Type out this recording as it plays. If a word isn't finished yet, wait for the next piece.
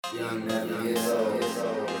Young never gets old.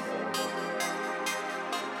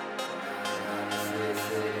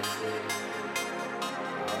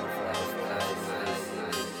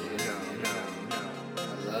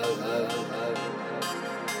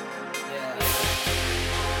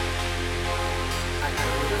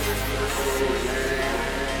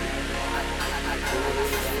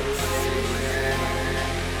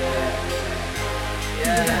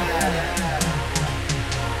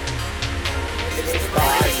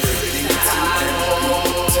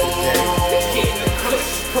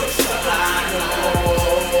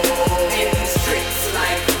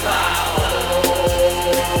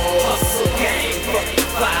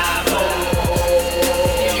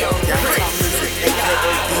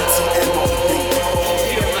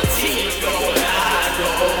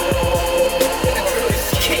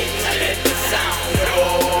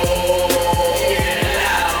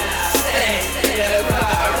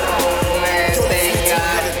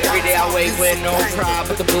 With no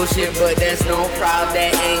problem with the bullshit, but that's no problem.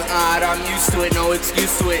 That ain't odd, I'm used to it, no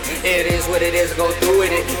excuse to it. It is what it is, go through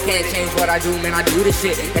with it. Can't change what I do, man, I do this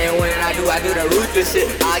shit. And when I do the ruthless shit.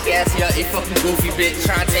 I guess, yeah, you fucking goofy bitch.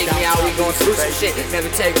 Tryna take me out, we gon' through some shit. Never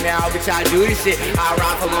take me out, bitch, I do this shit. I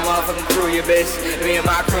rock for my motherfucking crew, you bitch. Me and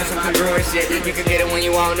my crew, some congruent shit. You can get it when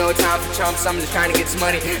you want, no time for chumps. I'm just trying to get some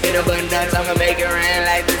money in abundance. I'm gonna make it rain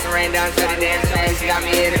like this, rain down, shut it down. She got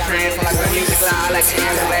me in a trance, like the music loud, like the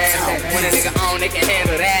ambulance. When a nigga on, they can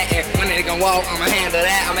handle that. And when a nigga walk, I'ma handle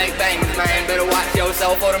that. I make bangers, man. Better watch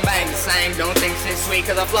yourself for them bangers. Same, don't think shit sweet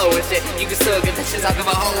cause I flow and shit. You can still get the shit out of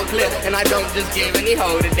a whole clip. And I don't just give any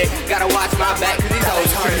hoe today. Gotta watch my back cause these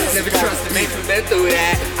hoes are never trusted me, been through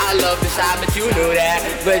that. I love the shot, but you knew that.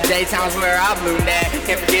 But J-Town's where I blew that.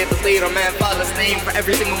 Can't forget the leader, man. Father's name for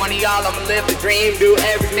every single one of y'all. I'ma live the dream, do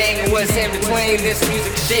everything and what's in between. This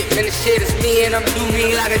music shit, man, this shit is me and I'm do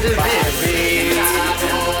me like I just did.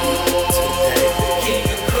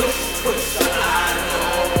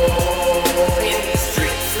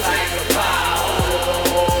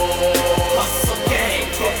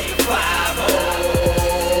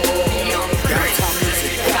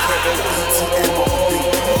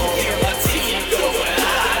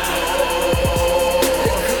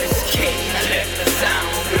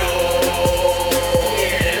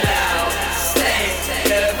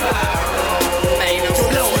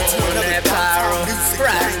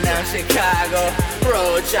 Chicago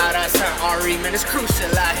road, shout out to Ari, man, it's crucial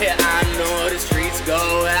out here. I know the streets go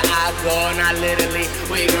where I go, not literally.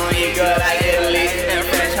 We gon' eat good like Italy, and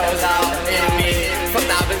French hoes all in me. Fuck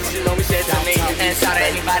the opposition, don't be shit to me. And shout out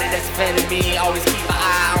anybody that's offended me. Always keep an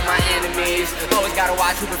eye on my enemies. Always gotta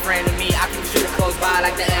watch who befriending me. I keep shooting close by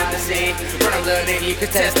like the embassy. Run up, little nigga, you can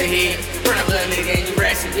test the heat. Run up, little nigga, and you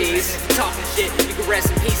rest in peace. Talking shit, you can rest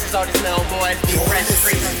in pieces. All these little boys be fresh and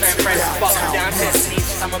free. Fresh and falling down to the knees.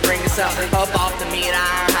 I'ma bring this up off the meat,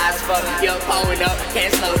 I'm high as fuck. Yo, pulling up,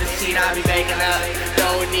 can't slow the sheet, I be baking up.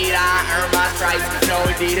 No need, I earn my stripes. No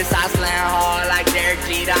Adidas, I slam hard like Derek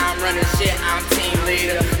Jeter. I'm running shit, I'm team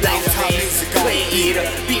leader. Laser beam, clean eater.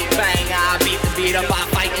 Beat bang, I beat the beat up. I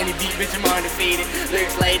fight in the deep, bitch, I'm undefeated.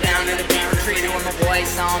 Lyrics laid down in the beat, retreated with my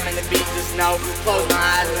voice on and the beat just know. Close my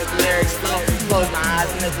eyes and let the lyrics flow. Close my eyes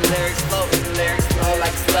and let the lyrics flow. The lyrics flow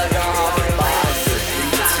like a slug on hard.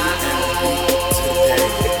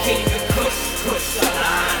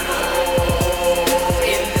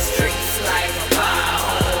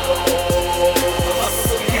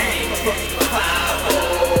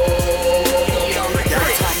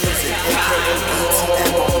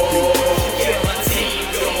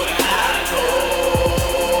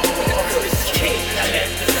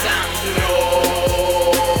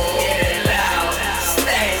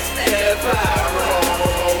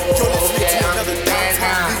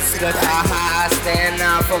 Look how high I stand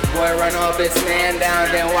now. Fuck boy, run up, bitch, stand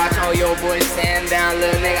down. Then watch all your boys stand down.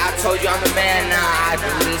 Little nigga, I told you I'm the man now. I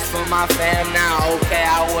do this for my fam now. Okay,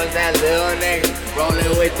 I was that little nigga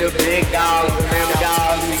rolling with the big dogs. Remember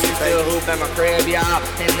dogs, we used to hoop at my crib, y'all.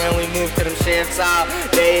 And then we moved to them shifts out.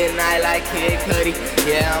 Day and night like Kid Cudi.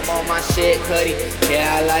 Yeah, I'm on my shit, Cudi.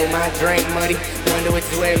 Yeah, I like my drink money. Wonder what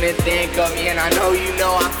you women think of me. And I know you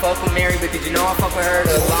know I fuck with Mary, but did you know I fuck with her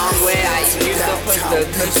the long way? I used to put the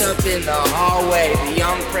kush up in the hallway. The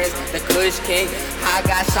young prince, the kush king. I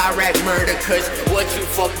got Chirac murder kush. What you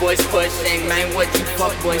fuck boys pushing, man? What you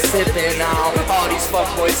fuck boys sipping on? All these fuck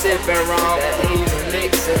boys sipping wrong. Even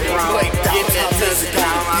mixing wrong. Get that tussle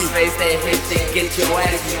down my face, that hit shit. Get your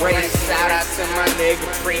ass raised. Shout out to my nigga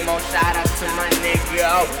Primo. Shout out to my nigga.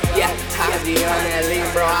 Oh yeah, I be on that lean,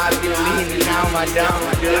 bro. I be leaning out my dome.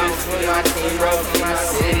 I do this for my team, bro. For my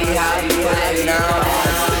city, I be putting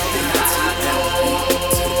on.